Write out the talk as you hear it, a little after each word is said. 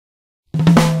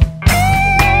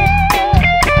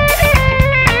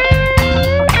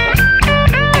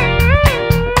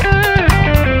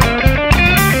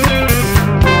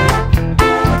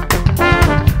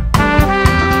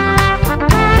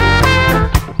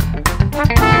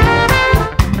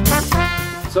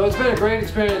been a great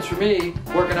experience for me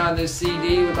working on this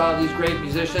CD with all these great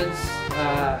musicians.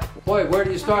 Boy, where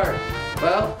do you start?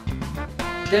 Well,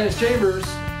 Dennis Chambers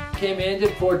came in,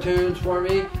 did 4 tunes for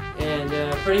me, and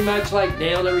pretty much like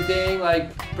nailed everything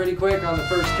like pretty quick on the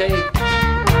first take.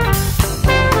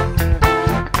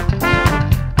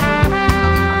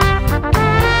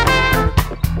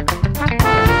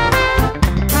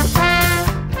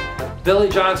 Billy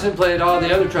Johnson played all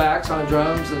the other tracks on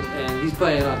drums, and he's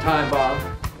playing on Time Bomb,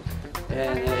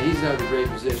 and he's another great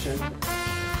musician, and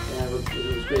it was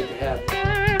great to have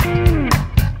him.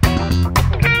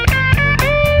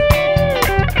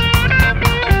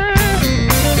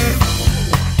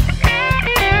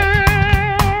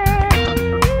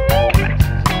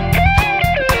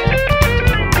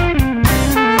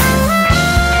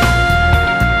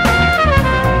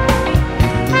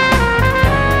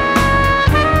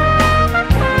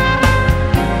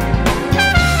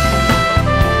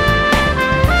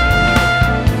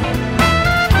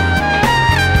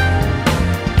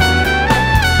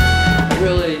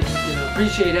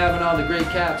 Appreciate having all the great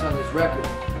cats on this record.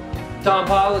 Tom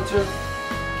Politzer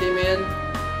came in.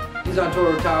 He's on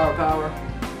tour with Tower of Power.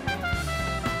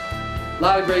 A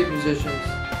lot of great musicians,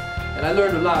 and I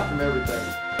learned a lot from everybody.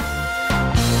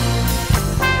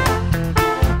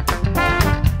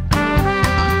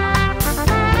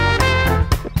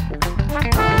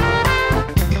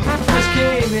 Chris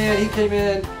King, man, he came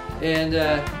in and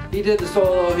he did the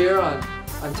solo here on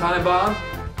Time Bomb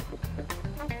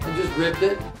and just ripped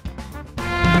it.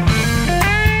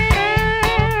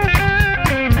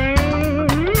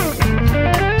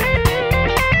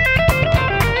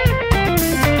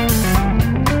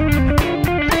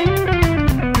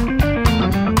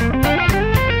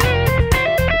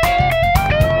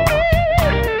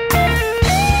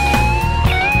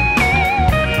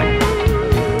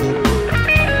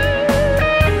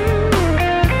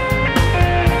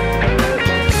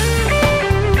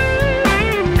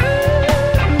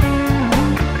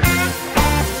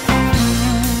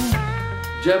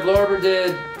 Jeff Lorber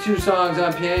did 2 songs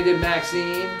on piano. He did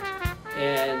Maxine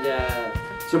and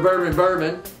Suburban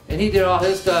Bourbon, and he did all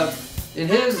his stuff in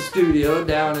his studio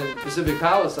down in Pacific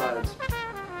Palisades.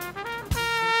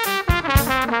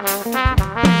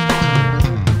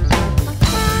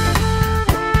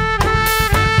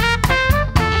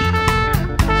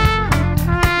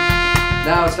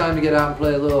 Now it's time to get out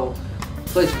and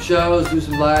play some shows, do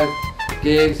some live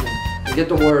gigs, and get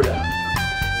the word out.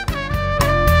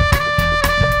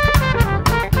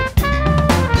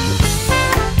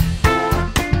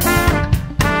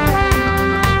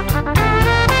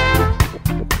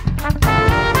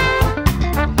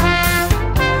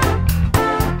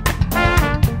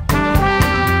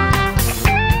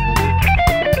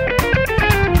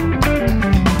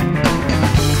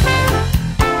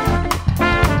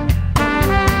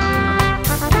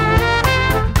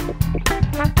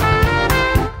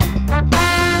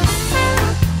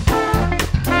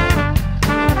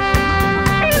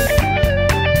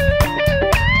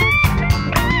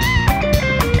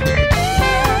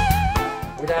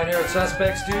 Down here at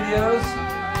Suspect Studios,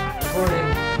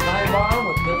 recording Time Bomb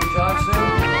with Billy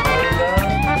Johnson.